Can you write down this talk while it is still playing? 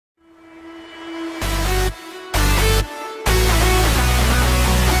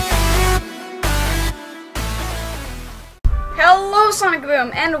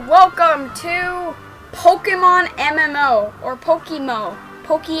SONICKABOOK, and welcome to Pokemon MMO, or PokeMMO.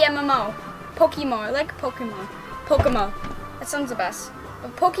 PokeMMO. I like Pokemon. PokeMMO. That sounds the best.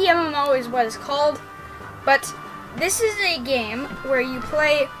 But PokeMMO is what it's called. But this is a game where you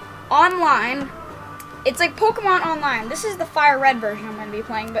play online. It's like Pokemon Online. This is the Fire Red version I'm going to be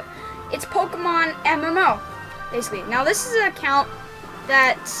playing, but it's Pokemon MMO, basically. Now this is an account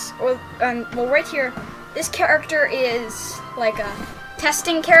that's, well, right here, this character is like a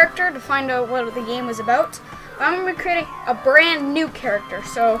testing character to find out what the game was about. I'm going to be creating a brand new character,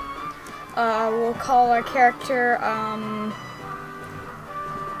 so we'll call our character,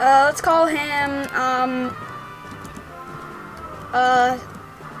 let's call him,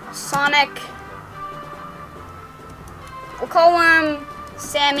 Sonic. We'll call him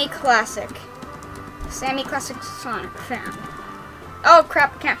Sammy Classic. Sammy Classic Sonic fan. Oh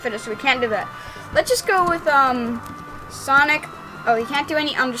crap, we can't fit it, so we can't do that. Let's just go with Sonic. Oh, you can't do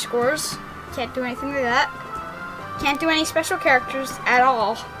any underscores. Can't do anything like that. Can't do any special characters at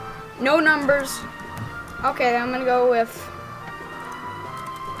all. No numbers. Okay, then I'm gonna go with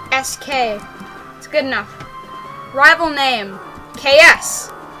SK. It's good enough. Rival name KS.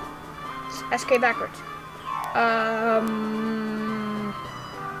 SK backwards.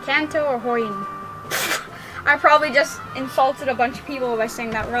 Kanto or Hoyin? I probably just insulted a bunch of people by saying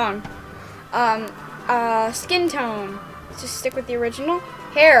that wrong. Skin tone. Let's just stick with the original.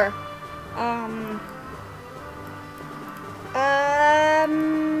 Hair.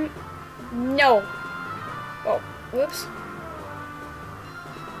 No. Oh, whoops.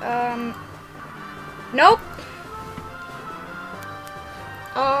 Nope.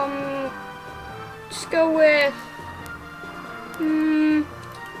 Just go with,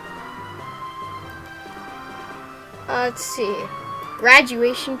 let's see,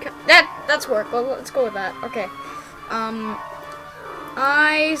 graduation, that's work, well, let's go with that, okay.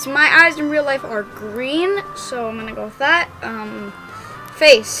 Eyes, my eyes in real life are green, so I'm gonna go with that.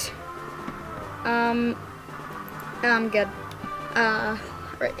 Face, I'm good.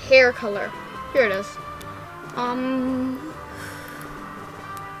 Right, hair color, here it is.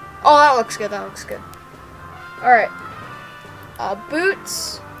 Oh, that looks good, that looks good. Alright.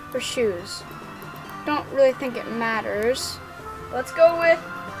 Boots or shoes? Don't really think it matters. Let's go with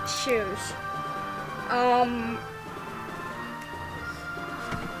shoes.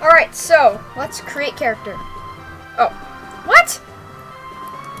 Alright, so, let's create character. Oh. What?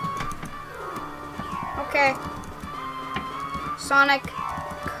 Okay. Sonic.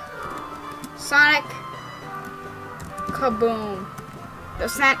 Kaboom.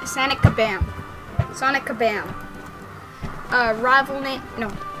 SONICKABOOK. SONICKABOOK. Rival name.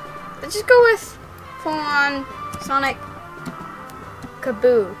 No. Let's just go with full on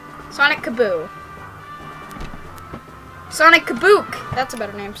SONICKABOOK. SONICKABOOK. SONICKABOOK. That's a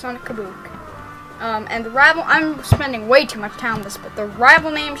better name. SONICKABOOK. And the rival. I'm spending way too much time on this, but the rival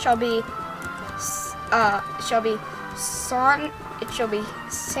name shall be. It shall be SONICKABOOK.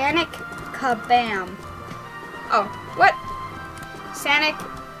 Oh, what?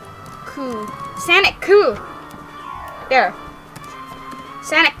 SONICKABOOK. There.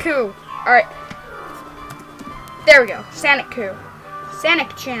 SONICKABOOK. Alright. There we go. SONICKABOOK.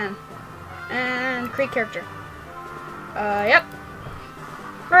 Sonic-chan. And create character. Yep.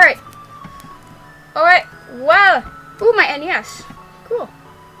 Alright. Alright. Well. Ooh, my NES. Cool.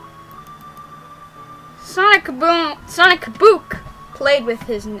 SONICKABOOK played with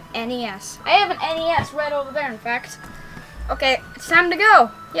his NES. I have an NES right over there, in fact. Okay, it's time to go.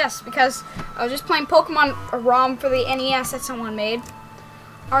 Yes, because I was just playing Pokemon ROM for the NES that someone made.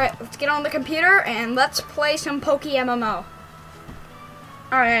 Alright, let's get on the computer and let's play some PokeMMO.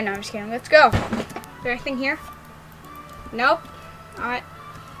 Alright, no, I'm just kidding. Let's go. Is there anything here? Nope. Alright.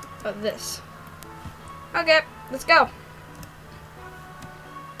 Oh, this. Okay, let's go.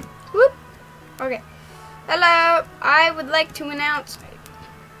 Whoop. Okay. Hello. I would like to announce.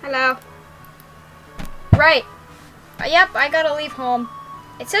 Hello. Right. Yep, I gotta leave home.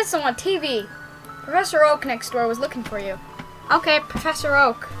 It says so on TV. Professor Oak next door was looking for you. Okay, Professor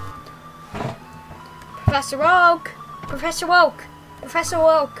Oak. Professor Oak. Professor Oak. Professor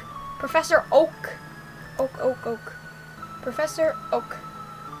Oak. Professor Oak. Oak. Professor Oak.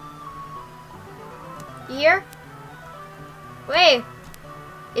 Here? Wait.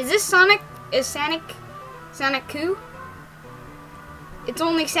 Is this Sonic? Is SONICKABOOK? It's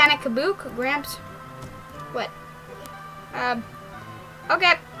only SONICKABOOK, Gramps. What?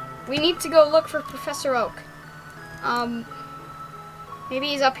 Okay. We need to go look for Professor Oak. Maybe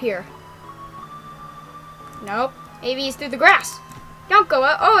he's up here. Nope. Maybe he's through the grass. Don't go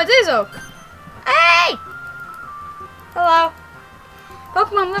up. Oh, it is Oak. Hey! Hello.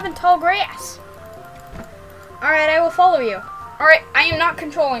 Pokemon live in tall grass. Alright, I will follow you. Alright, I am not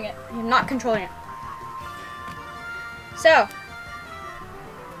controlling it. I am not controlling it. So,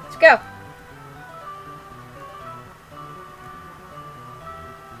 let's go.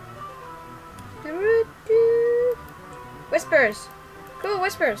 Whispers. Cool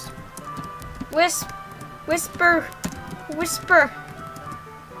whispers. Whisper. Whisper.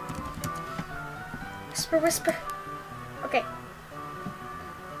 Whisper, whisper. Okay.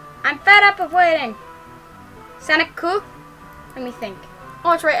 I'm fed up of waiting. SONICKABOOK? Let me think.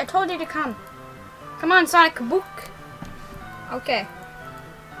 Oh, that's right. I told you to come. Come on, SONICKABOOK. Okay.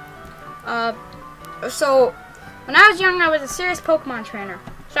 So, when I was young, I was a serious Pokemon trainer.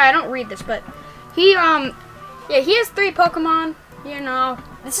 Sorry, I don't read this, but he he has 3 Pokemon. You know,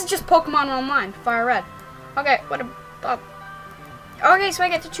 this is just Pokemon Online, Fire Red. Okay, what about... Okay, so I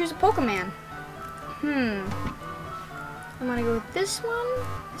get to choose a Pokemon. I'm gonna go with this one, or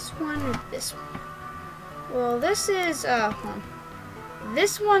this one. Well, this is,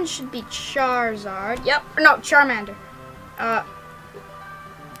 this one should be Charizard. Yep, no, Charmander.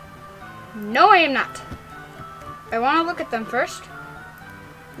 No, I am not. I want to look at them first.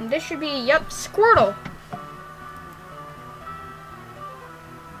 And this should be, yep, Squirtle.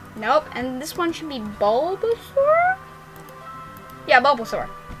 Nope, and this one should be Bulbasaur? Yeah, Bulbasaur.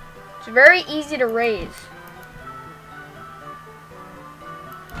 It's very easy to raise.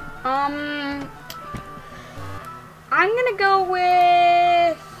 I'm gonna go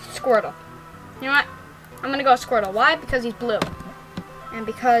with Squirtle. You know what? I'm gonna go with Squirtle. Why? Because he's blue. And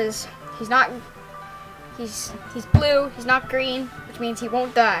because he's not, he's blue, he's not green, which means he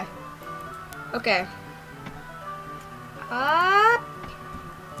won't die. Okay.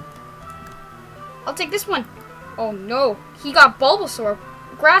 I'll take this one. Oh no, he got Bulbasaur.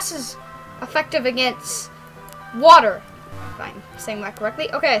 Grass is effective against water. If I'm saying that correctly.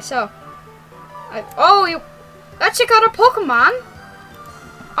 Okay, so. Let's check out our Pokemon.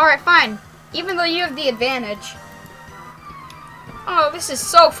 Alright, fine. Even though you have the advantage. Oh, this is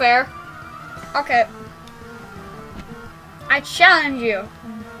so fair. Okay. I challenge you.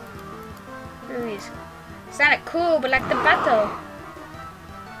 Please. Sounded cool, but like the battle.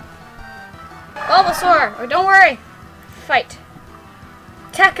 Bulbasaur! Oh, don't worry. Fight.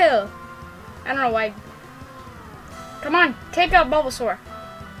 Tackle! I don't know why. Come on, take out Bulbasaur.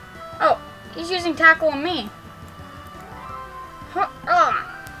 Oh, he's using Tackle on me.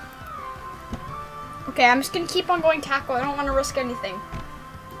 Okay, I'm just gonna keep on going Tackle. I don't want to risk anything.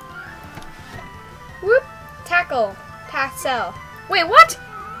 Whoop! Tackle. Tassel. Wait, what?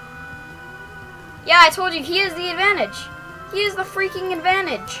 Yeah, I told you, he has the advantage. He has the freaking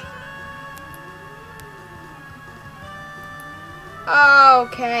advantage.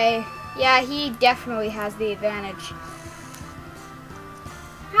 Okay. Yeah, he definitely has the advantage.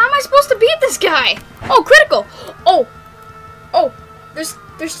 How am I supposed to beat this guy? Oh, critical! Oh! There's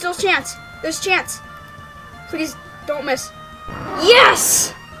still chance. There's chance. Please, don't miss.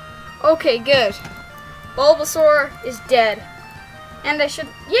 Yes! Okay, good. Bulbasaur is dead. And I should...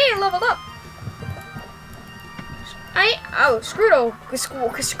 Yay, I leveled up! Scroodle.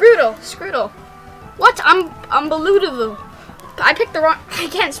 What? I'm Beludo. I picked the wrong... I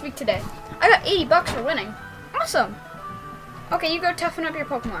can't speak today. I got 80 bucks for winning. Awesome. Okay, you go toughen up your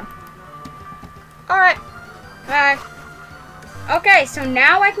Pokemon. Alright. Bye. Okay, so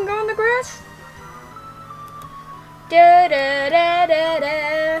now I can go in the grass?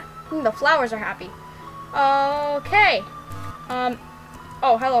 The flowers are happy. Okay.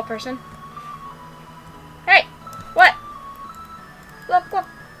 Oh, hello, person. Hey, what? Look.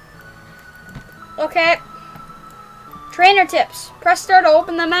 Okay. Trainer tips. Press start to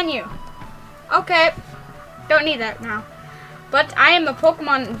open the menu. Okay. Don't need that now. But I am a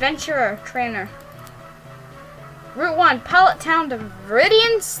Pokemon Adventurer trainer. Route 1, Pallet Town to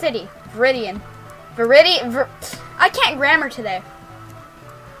Viridian City. I can't grammar today.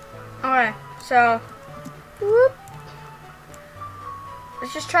 Alright, so whoop.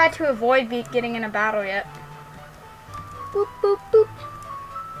 Let's just try to avoid getting in a battle yet. Boop, boop, boop.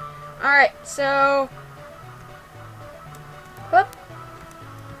 Alright, so whoop.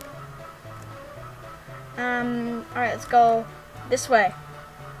 Alright, let's go this way.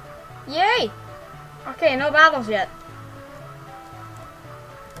 Yay! Okay, no battles yet.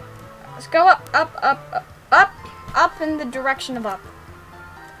 Let's go up in the direction of up.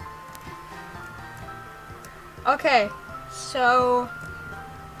 Okay, so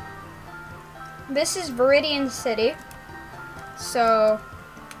this is Viridian City. So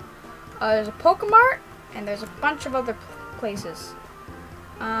there's a Pokemart and there's a bunch of other places.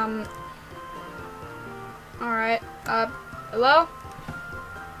 Alright, hello?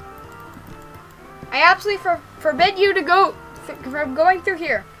 I absolutely forbid you to go from going through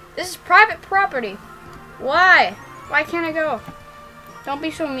here. This is private property. Why? Why can't I go? Don't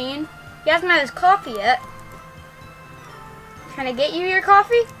be so mean. He hasn't had his coffee yet. Can I get you your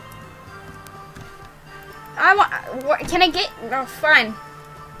coffee? Can I get? No, fine.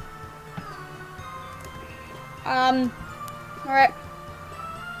 Alright.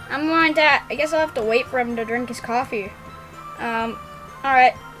 I'm going to, I guess I'll have to wait for him to drink his coffee.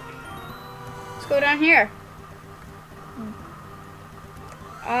 Alright. Let's go down here.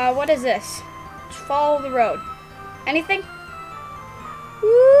 What is this? Just follow the road. Anything?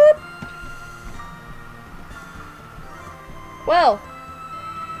 Whoop. Well,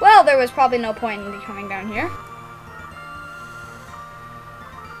 there was probably no point in me coming down here.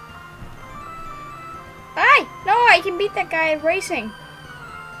 Hi! No, I can beat that guy at racing.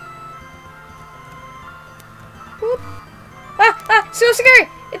 Whoop. Ah, so scary!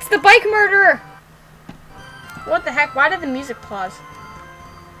 It's the bike murderer! What the heck? Why did the music pause?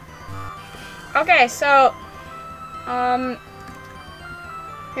 Okay, so,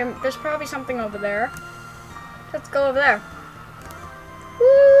 here, there's probably something over there. Let's go over there.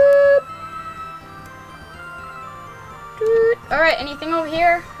 Whoop. Alright, anything over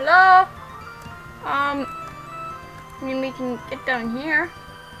here? Hello? I mean, we can get down here.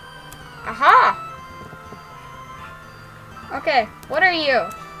 Aha! Okay, what are you?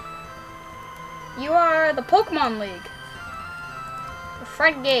 You are the Pokemon League. The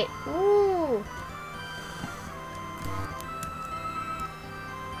front gate. Ooh.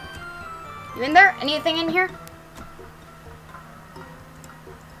 You in there? Anything in here?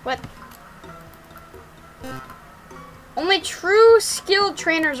 What? Only true skilled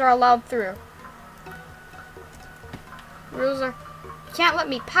trainers are allowed through. Rules are... You can't let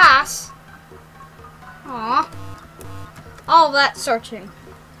me pass. Aw. All that searching.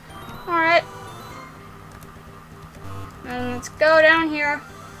 Alright. And let's go down here.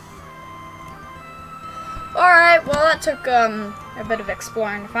 Alright, well that took a bit of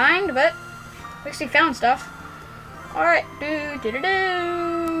exploring to find, but at least we found stuff. Alright. The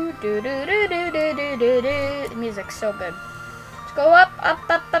music's so good. Let's go up.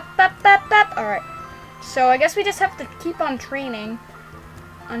 Alright. So I guess we just have to keep on training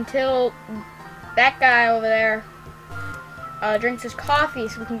until that guy over there drinks his coffee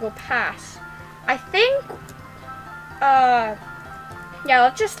so we can go past. I think yeah,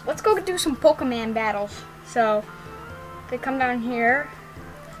 let's go do some Pokemon battles. So they come down here.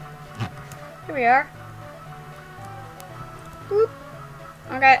 Here we are. Boop.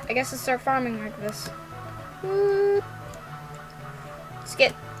 Okay, I guess let's start farming like this. Boop.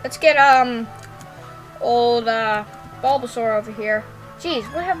 Let's get old Bulbasaur over here. Jeez,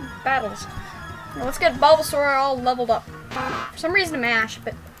 what have battles? Now, let's get Bulbasaur all leveled up. For some reason mash,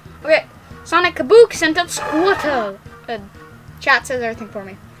 but okay. SONICKABOOK sent out Squirtle. Chat says everything for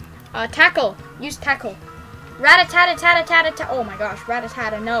me. Tackle. Use tackle. Rattata. Oh my gosh,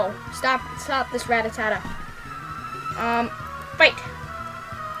 Rattata, no. Stop this Rattata. Fight.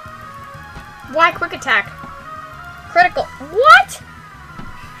 Why quick attack? Critical. What?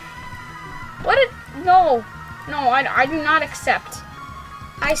 What did... No, I do not accept.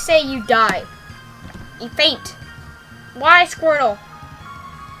 I say you die. You faint. Why Squirtle?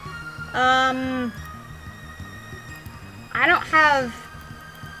 I don't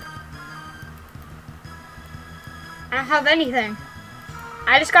have anything.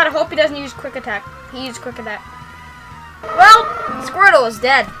 I just gotta hope he doesn't use quick attack. He used quick attack. Well, Squirtle is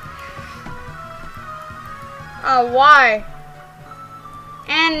dead. Why?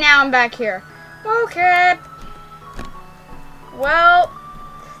 And now I'm back here. Okay. Well,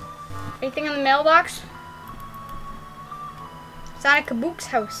 anything in the mailbox? SONICKABOOK's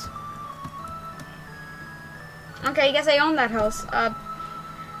house. Okay, I guess I own that house.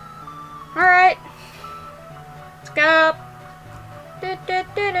 Alright. Let's go. Let's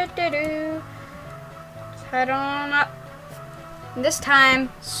head on up. And this time,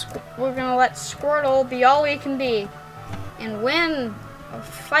 we're gonna let Squirtle be all he can be. And win a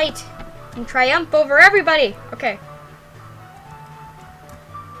fight and triumph over everybody. Okay.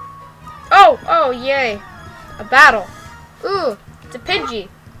 Oh, yay. A battle. Ooh, it's a Pidgey.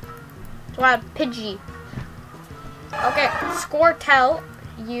 It's a loud Pidgey. Okay, Squirtle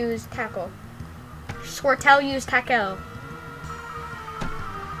use tackle. Squirtle use tackle.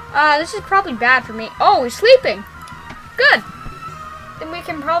 This is probably bad for me. Oh, he's sleeping. Good. Then we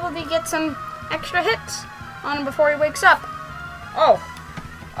can probably get some extra hits on him before he wakes up. Oh,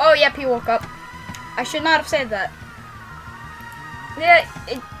 yep, he woke up. I should not have said that. Yeah,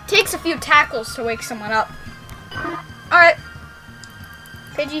 it takes a few tackles to wake someone up. Alright.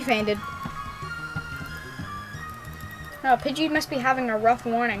 Pidgey fainted. No, Pidgey must be having a rough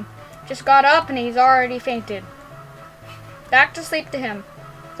morning. Just got up and he's already fainted. Back to sleep to him.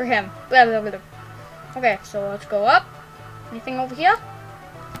 For him. Blah, blah, blah. Okay, so let's go up. Anything over here?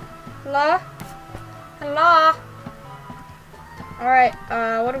 Hello? Hello? Alright,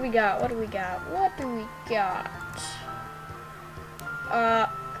 what do we got? What do we got? What do we got?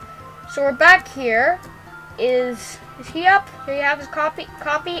 So we're back here. Is he up? Do you have his coffee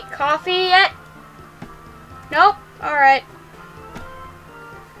yet? Nope. Alright.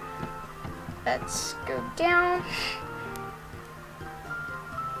 Let's go down.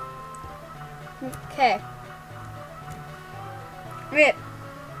 Okay. Wait.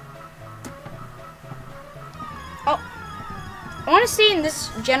 Oh. I want to stay in this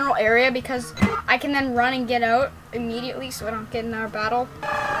general area because I can then run and get out immediately so I don't get in our battle.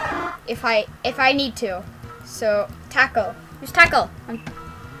 If I need to. So, tackle. Use tackle.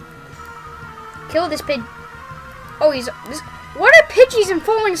 Kill this pig. Oh, what are Pidgeys and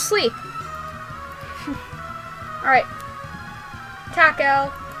falling asleep? Alright.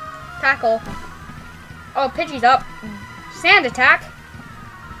 Tackle. Tackle. Oh, Pidgey's up. Sand attack.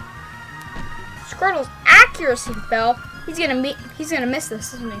 Squirtle's accuracy fell. He's gonna miss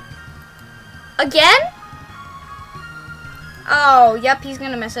this, isn't he? Again? Oh, yep, he's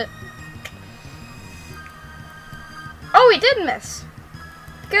gonna miss it. Oh, he did miss.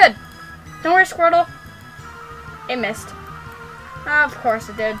 Good. Don't worry, Squirtle. It missed. Of course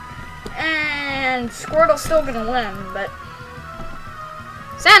it did. And Squirtle's still gonna win, but...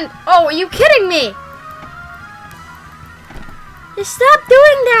 Send! Oh, are you kidding me? Just stop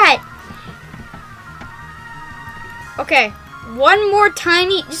doing that! Okay, one more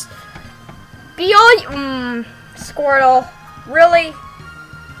tiny... Just be all... Squirtle. Really?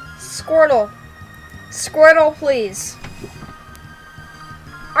 Squirtle. Squirtle, please.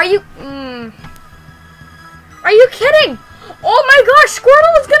 Are you... Are you kidding? Oh my gosh,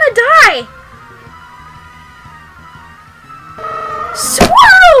 Squirtle is gonna die!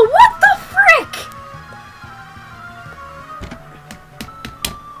 Squirtle! What the frick?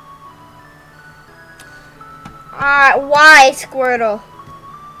 Why, Squirtle?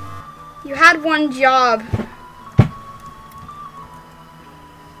 You had one job.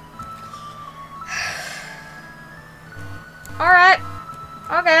 Alright.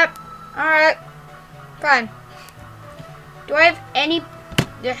 Okay. Alright. Fine. Do I have any...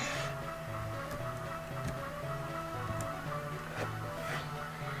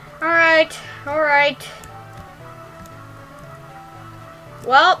 Alright. Alright.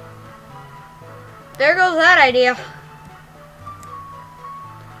 Well, there goes that idea.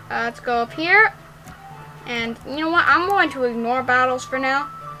 Let's go up here. And you know what? I'm going to ignore battles for now.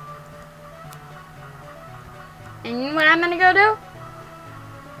 And you know what I'm gonna go do?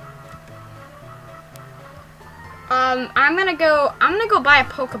 I'm gonna go buy a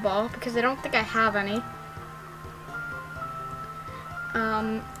Pokeball because I don't think I have any.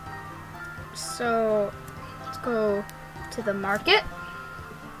 So let's go to the market.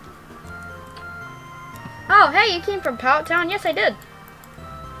 Oh, hey, you came from Pout Town? Yes, I did.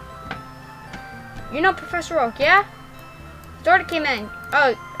 You know Professor Oak, yeah? Jordan came in.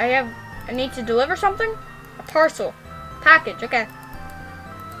 Oh, I need to deliver something? A parcel. Package, okay.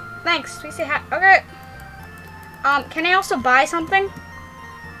 Thanks, we say hi. Okay. Can I also buy something?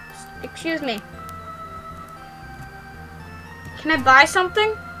 Excuse me. Can I buy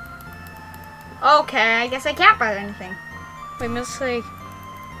something? Okay, I guess I can't buy anything. Wait, MISLEAD.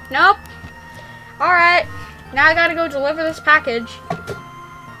 Nope. Alright. Now I gotta go deliver this package.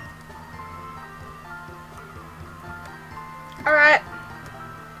 Alright.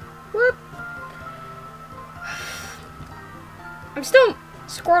 Whoop. I'm still...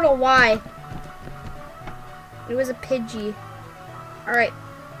 Squirtle, why? It was a Pidgey. Alright.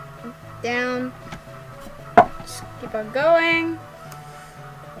 Down. Just keep on going.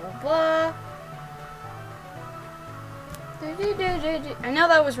 Blah, blah. I know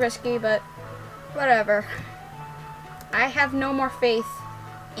that was risky, but whatever. I have no more faith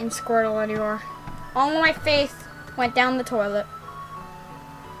in Squirtle anymore. All my faith went down the toilet.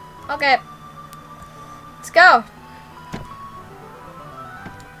 Okay. Let's go.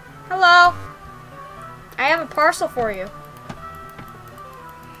 Hello. I have a parcel for you.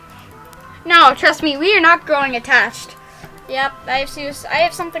 No, trust me, we are not growing attached. Yep, I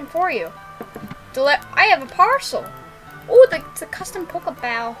have something for you. I have a parcel. Oh, it's a custom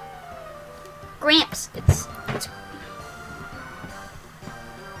Pokeball. Gramps, it's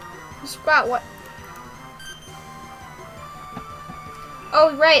Spot, what?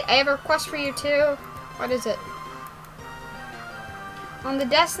 Oh, right, I have a request for you too. What is it? On the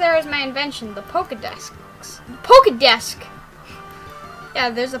desk there is my invention, the Pokedesk. Pokedex. Pokedesk! Yeah,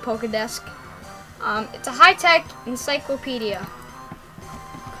 there's a Pokedesk. It's a high-tech encyclopedia.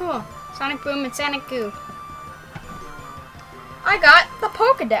 Cool. Sonic Boom and Sonic Goo. I got the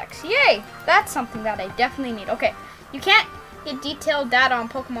Pokedex. Yay! That's something that I definitely need. Okay, you can't get detailed data on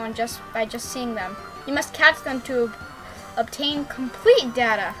Pokemon just by seeing them. You must catch them to obtain complete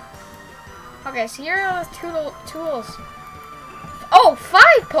data. Okay, so here are the tools. Oh,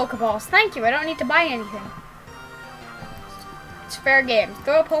 5 Pokeballs. Thank you. I don't need to buy anything. It's fair game.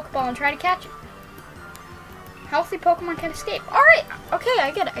 Throw a Pokeball and try to catch it. Healthy Pokemon can escape. Alright. Okay,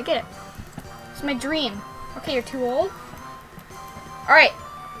 I get it. It's my dream. Okay, you're too old. Alright.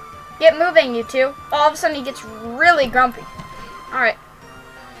 Get moving, you two. All of a sudden, he gets really grumpy. Alright.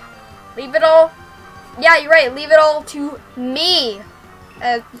 Leave it all. Yeah, you're right. Leave it all to me.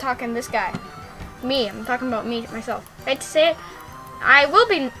 I'm talking this guy. Me. I'm talking about me, myself. Right to say it? I will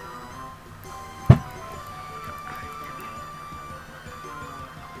be...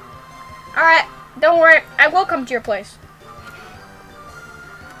 Alright. Don't worry. I will come to your place.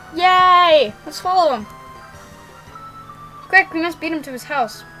 Yay! Let's follow him. Quick, we must beat him to his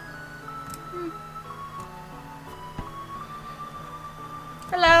house.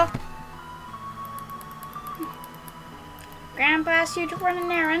 Hello. Grandpa asked you to run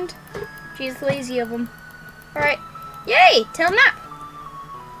an errand. She's lazy of him. Alright. Yay! Tell him that.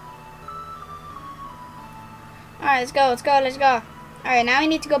 Alright, let's go. Alright, now we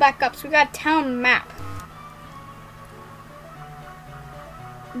need to go back up. So we got a town map.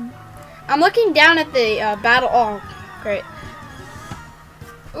 I'm looking down at the battle. Oh, great.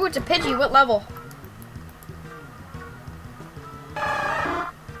 Ooh, it's a Pidgey. What level?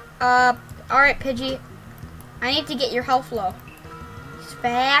 Alright, Pidgey. I need to get your health low. He's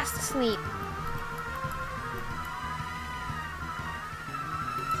fast asleep.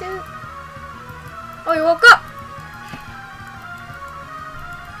 Dude. Oh, you woke up.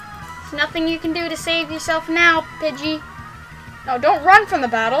 There's nothing you can do to save yourself now, Pidgey. No, don't run from the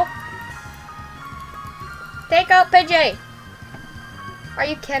battle. Take out Pidgey. Are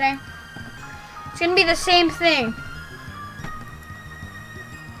you kidding? It's gonna be the same thing.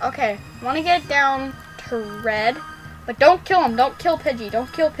 Okay, I want to get it down to red, but don't kill him. Don't kill Pidgey.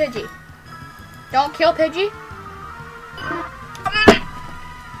 Don't kill Pidgey. Don't kill Pidgey.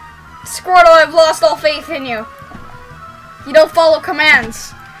 Squirtle, I've lost all faith in you. You don't follow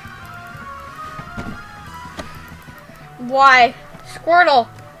commands. Why? Squirtle,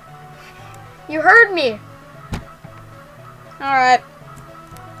 you heard me. Alright.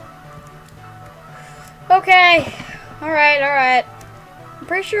 Okay. Alright. I'm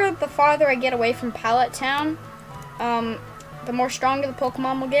pretty sure the farther I get away from Pallet Town, the more stronger the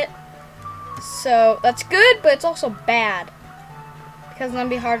Pokemon will get. So, that's good, but it's also bad. Because it's going to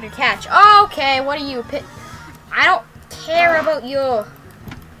be harder to catch. Okay, what are you? I don't care about you. I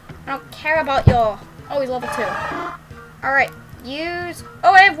don't care about you. Oh, he's level 2. Alright, use...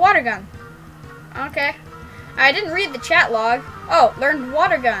 Oh, I have Water Gun. Okay. I didn't read the chat log. Oh, learned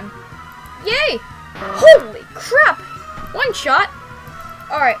Water Gun. Yay! Holy crap! One shot.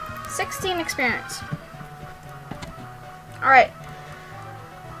 Alright, 16 experience. Alright.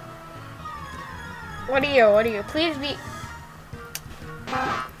 What are you? Please be...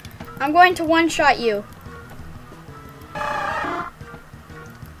 I'm going to one-shot you.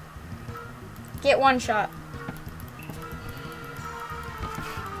 Get one shot.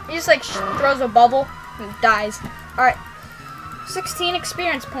 He just like throws a bubble and dies. Alright. 16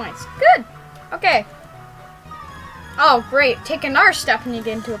 experience points. Good. Okay. Oh, great. Take another step when you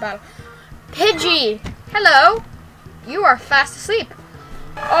get into a battle. Pidgey! Hello! You are fast asleep.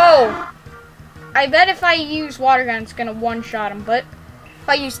 Oh! I bet if I use Water Gun, it's gonna one-shot him, but if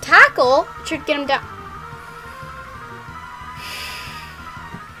I use Tackle, it should get him down.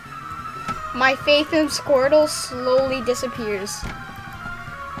 My faith in Squirtle slowly disappears.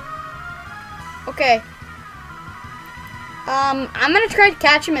 Okay. I'm gonna try to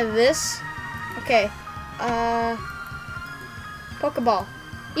catch him at this. Okay. Pokeball.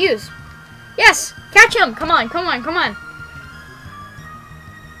 Use. Yes! Catch him! Come on.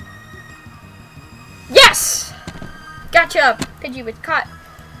 Yes! Gotcha! Pidgey was caught.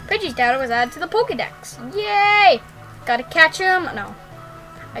 Pidgey's data was added to the Pokedex. Yay! Gotta catch him. No.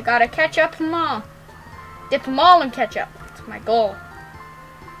 I gotta catch up them all. Dip them all in ketchup. That's my goal.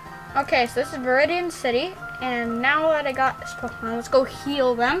 Okay, so this is Viridian City. And now that I got this Pokemon, let's go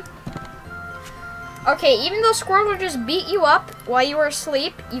heal them. Okay, even though Squirtle just beat you up while you were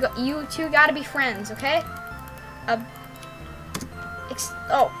asleep, you two gotta be friends, okay?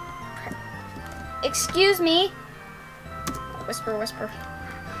 Excuse me. Whisper.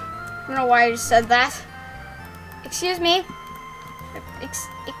 I don't know why I just said that. Excuse me.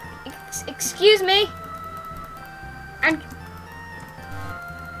 Excuse me.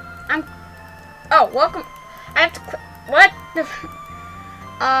 Oh, welcome. I have to. What?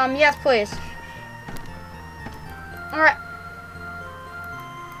 Yes, please. All right.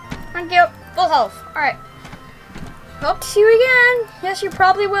 Thank you. Full health. All right. Hope to see you again. Yes, you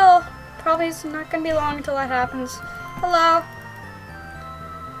probably will. Probably it's not gonna be long until that happens. Hello.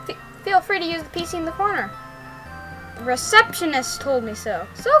 Feel free to use the PC in the corner. The receptionist told me so.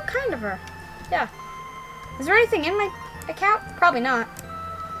 So kind of her. Yeah. Is there anything in my account? Probably not.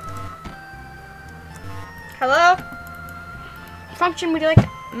 Hello? Function, would you like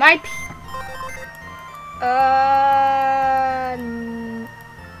my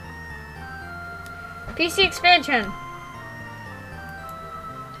PC expansion.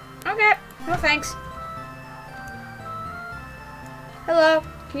 Okay, no thanks. Hello,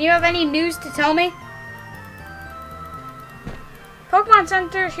 can you have any news to tell me? Pokemon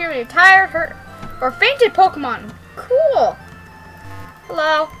Center is here with your tired, hurt, or fainted Pokemon. Cool.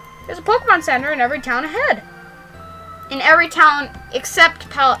 Hello, there's a Pokemon Center in every town ahead. In every town except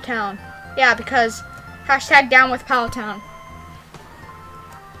Pallet Town. Yeah, because hashtag down with Pallet Town.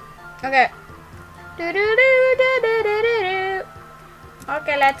 Okay.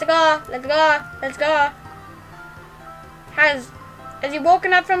 Okay, let's go. Let's go. Let's go. Has he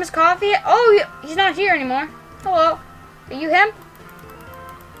woken up from his coffee? Oh, he's not here anymore. Hello. Are you him?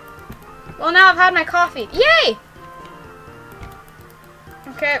 Well, now I've had my coffee. Yay!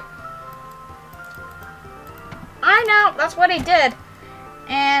 Okay. I know, that's what he did.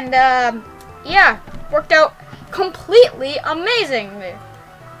 And, yeah, worked out completely amazingly.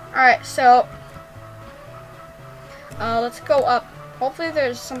 Alright, so, let's go up. Hopefully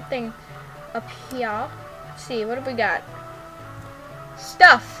there's something up here. Let's see, what have we got?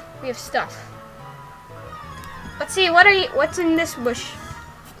 Stuff. We have stuff. Let's see, what's in this bush?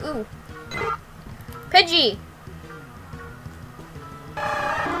 Ooh. Pidgey.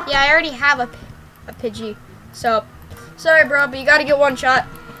 Yeah, I already have a Pidgey. So, sorry bro, but you gotta get one shot.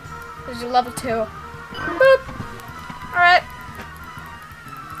 Because you're level 2. Boop. Alright.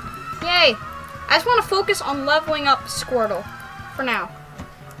 Yay. I just want to focus on leveling up Squirtle for now.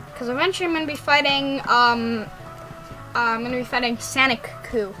 Because eventually I'm going to be fighting,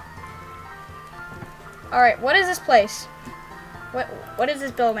 SONICKABOOK. Alright, what is this place? What is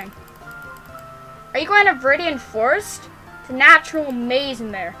this building? Are you going to Viridian Forest? It's a natural maze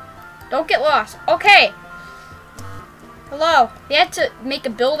in there. Don't get lost. Okay. Hello. They had to make a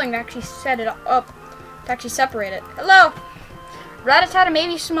building to actually set it up, to actually separate it. Hello. Rattata may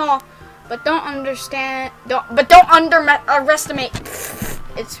be small, but don't underestimate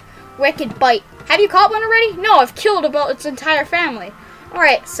its wicked bite. Have you caught one already? No, I've killed about its entire family. All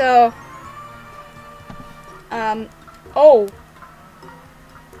right, so, oh.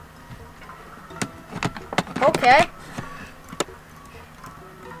 Okay.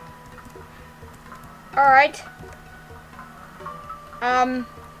 Alright. I'm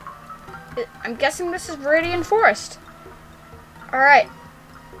guessing this is Viridian Forest. Alright.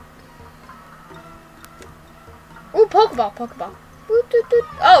 Ooh, Pokeball, Pokeball.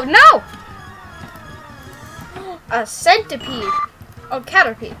 Oh, no! A centipede. Oh,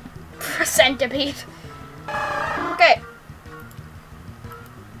 caterpie. Centipede. Okay.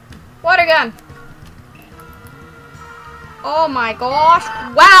 Water gun. Oh my gosh.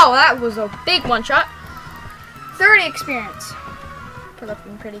 Wow, that was a big one shot. 30 experience. We're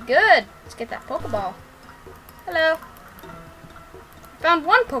looking pretty good. Let's get that Pokeball. Hello. Found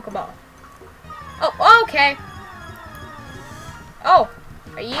one Pokeball. Oh, okay. Oh,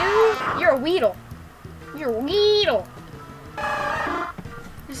 are you? You're a Weedle. You're a Weedle.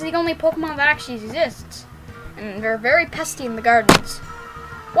 This is the only Pokemon that actually exists. And they're very pesky in the gardens.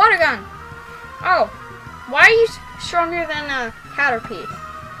 Water gun. Oh, why are you stronger than a Caterpie?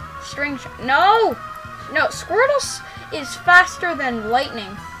 String shot. No! No, Squirtle is faster than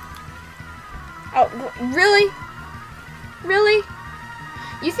lightning. Oh, really? Really?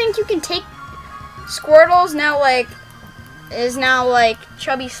 You think you can take Squirtle's is now like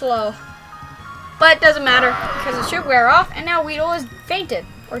chubby slow. But it doesn't matter because it should wear off and now Weedle is fainted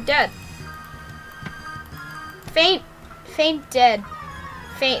or dead. Faint, dead.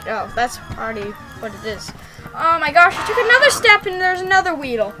 Faint, oh, that's already what it is. Oh my gosh, I took another step and there's another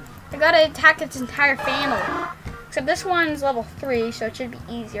Weedle. I gotta attack its entire family. Except this one's level 3, so it should be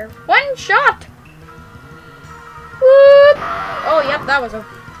easier. One shot! Whoop! Oh, yep, that was a...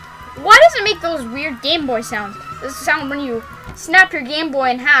 Why does it make those weird Game Boy sounds? This sound when you snap your Game Boy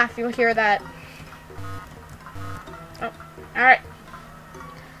in half, you'll hear that. Oh, alright.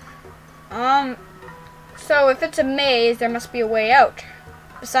 So if it's a maze, there must be a way out.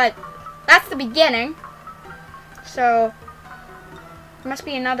 Besides, that's the beginning. So there must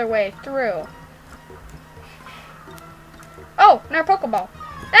be another way through. Oh, another Pokeball.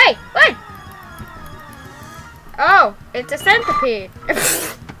 Hey, wait! Oh, it's a centipede.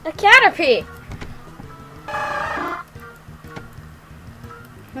 A caterpie.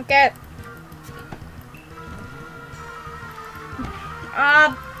 Okay.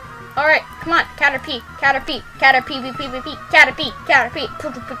 Alright, come on, Caterpie, Caterpie, Caterpie, Caterpie, Caterpie, Caterpie,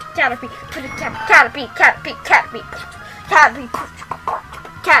 Caterpie, Caterpie, Caterpie, Caterpie, Caterpie,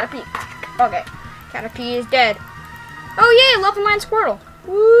 Caterpie. Okay, Caterpie is dead. Oh yay, level 9 Squirtle.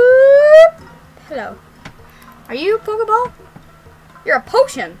 Whoop. Hello. Are you a Pokeball? You're a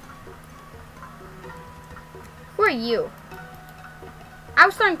potion. Who are you? I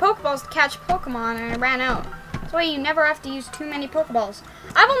was throwing Pokeballs to catch Pokemon and I ran out. That's why you never have to use too many Pokeballs.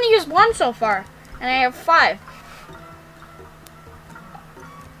 I've only used one so far, and I have 5.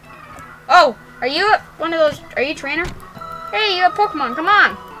 Oh, are you one of those? Are you a trainer? Hey, you have Pokemon, come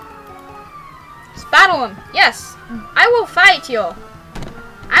on. Let's battle him. Yes, I will fight you.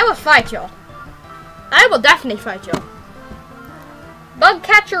 I will fight you. I will definitely fight you. Bug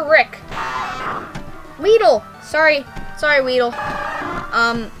catcher Rick. Weedle. Sorry, Weedle.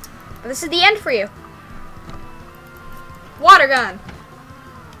 This is the end for you. Water gun.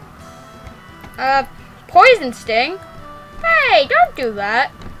 Poison sting. Hey, don't do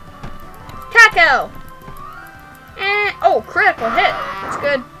that. Taco. And oh, critical hit. That's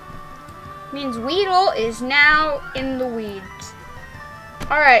good. Means Weedle is now in the weeds.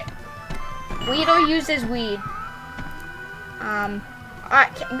 All right. Weedle uses weed.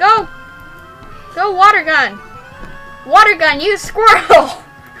 Alright, go! Go, water gun! Water gun, use Squirtle!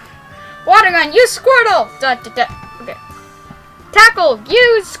 Water gun, use Squirtle! Okay. Tackle,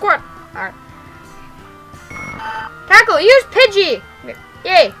 use Squirt. Alright. Tackle, use Pidgey! Okay.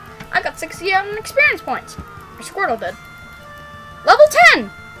 Yay! I got 60 experience points. Or Squirtle did. Level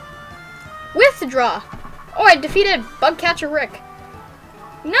 10! Withdraw. Oh, I defeated Bugcatcher Rick.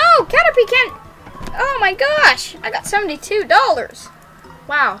 No, Caterpie can't. Oh my gosh, I got $72.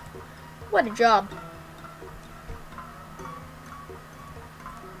 Wow, what a job.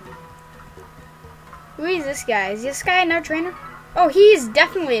 Who is this guy? Is this guy no trainer? Oh, he's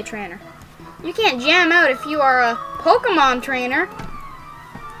definitely a trainer. You can't jam out if you are a Pokemon trainer.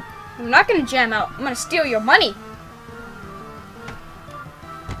 I'm not gonna jam out. I'm gonna steal your money.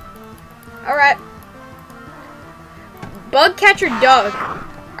 Alright. Bugcatcher Doug.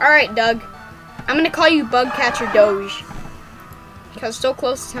 Alright, Doug. I'm gonna call you Bugcatcher Doge. Because so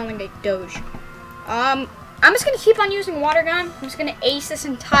close to sounding like Doge. I'm just gonna keep on using water gun. I'm just gonna ace this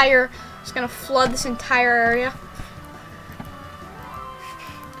entire, just gonna flood this entire area.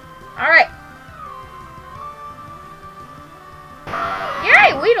 Alright.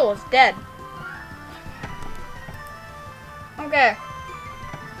 Yay, Weedle is dead. Okay.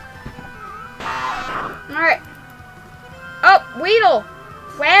 Alright. Oh, Weedle!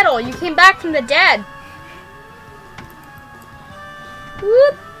 Waddle, you came back from the dead.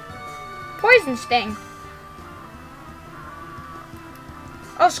 Whoop! Poison sting.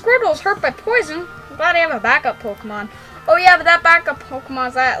 Oh, Squirtle's hurt by poison. I'm glad I have a backup Pokemon. Oh yeah, but that backup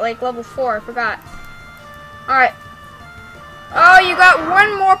Pokemon's at like level 4. I forgot. Alright. Oh, you got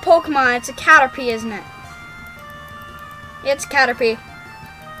one more Pokemon. It's a Caterpie, isn't it? Yeah, it's a Caterpie.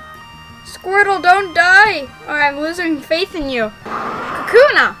 Squirtle, don't die! Or I'm losing faith in you.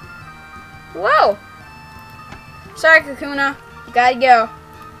 Kakuna! Whoa! Sorry, Kakuna. You gotta go.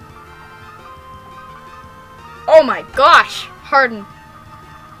 Oh my gosh! Harden.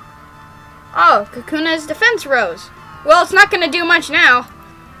 Oh, Kakuna's defense rose. Well, it's not gonna do much now.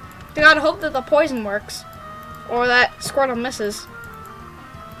 We gotta hope that the poison works. Or that Squirtle misses.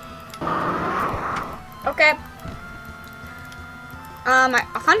 Okay.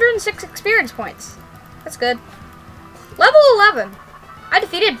 106 experience points. That's good. Level 11. I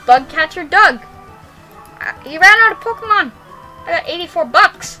defeated Bugcatcher Doug. He ran out of Pokemon. I got 84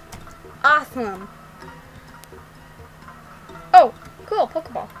 bucks. Awesome. Oh, cool,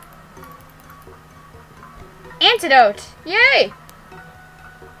 Pokeball. Antidote. Yay.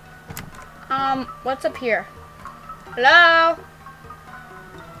 What's up here? Hello?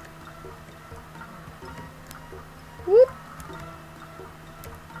 Whoop.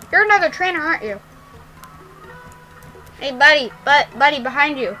 You're another trainer, aren't you? Hey, buddy. Buddy,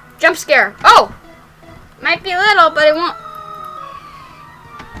 behind you. Jump scare. Oh! Might be little, but it won't.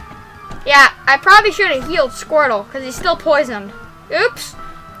 Yeah, I probably should have healed Squirtle, because he's still poisoned. Oops.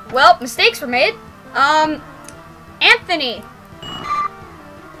 Well, mistakes were made. Anthony.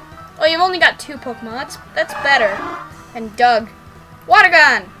 Oh, you've only got 2 Pokemon. That's better. And Doug. Water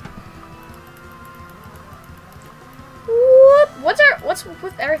gun. Whoop. What's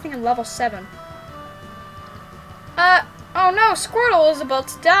with everything in level 7? Oh no, Squirtle is about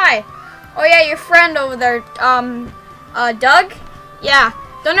to die. Oh yeah, your friend over there, Doug? Yeah.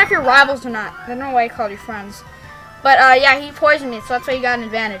 Don't know if you're rivals or not. I don't know why I called you friends. But, yeah, he poisoned me, so that's why you got an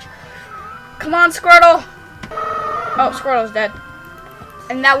advantage. Come on, Squirtle. Oh, Squirtle's dead.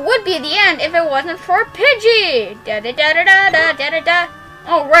 And that would be the end if it wasn't for Pidgey. Da-da-da-da-da-da-da-da.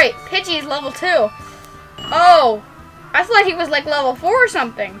 Oh, right. Pidgey's level 2. Oh. I thought he was, like, level 4 or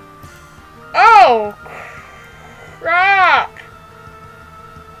something. Oh. Crap.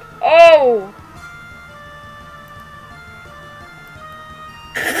 Oh.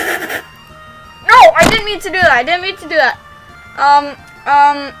 No, I didn't mean to do that. I didn't mean to do that.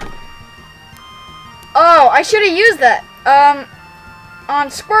 Oh, I should have used that. On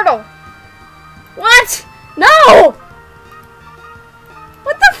Squirtle. What? No!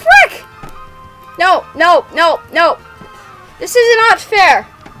 What the frick? No, no, no, no. This is not fair.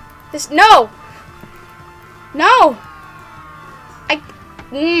 No. No.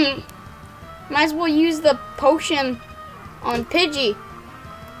 Might as well use the potion on Pidgey.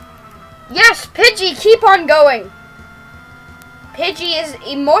 Yes, Pidgey, keep on going. Pidgey is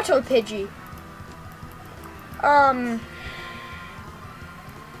immortal Pidgey.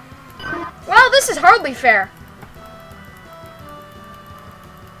 Well, this is hardly fair.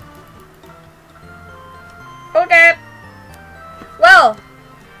 Okay. Well.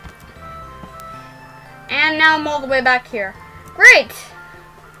 And now I'm all the way back here. Great.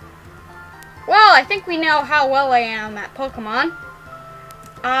 Well, I think we know how well I am at Pokemon.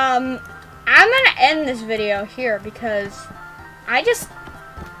 I'm gonna end this video here because I just...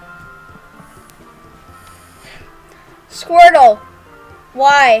 Squirtle.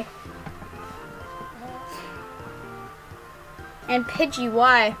 Why? And Pidgey,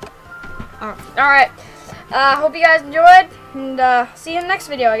 why? Alright. Hope you guys enjoyed. And see you in the next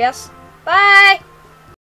video, I guess. Bye!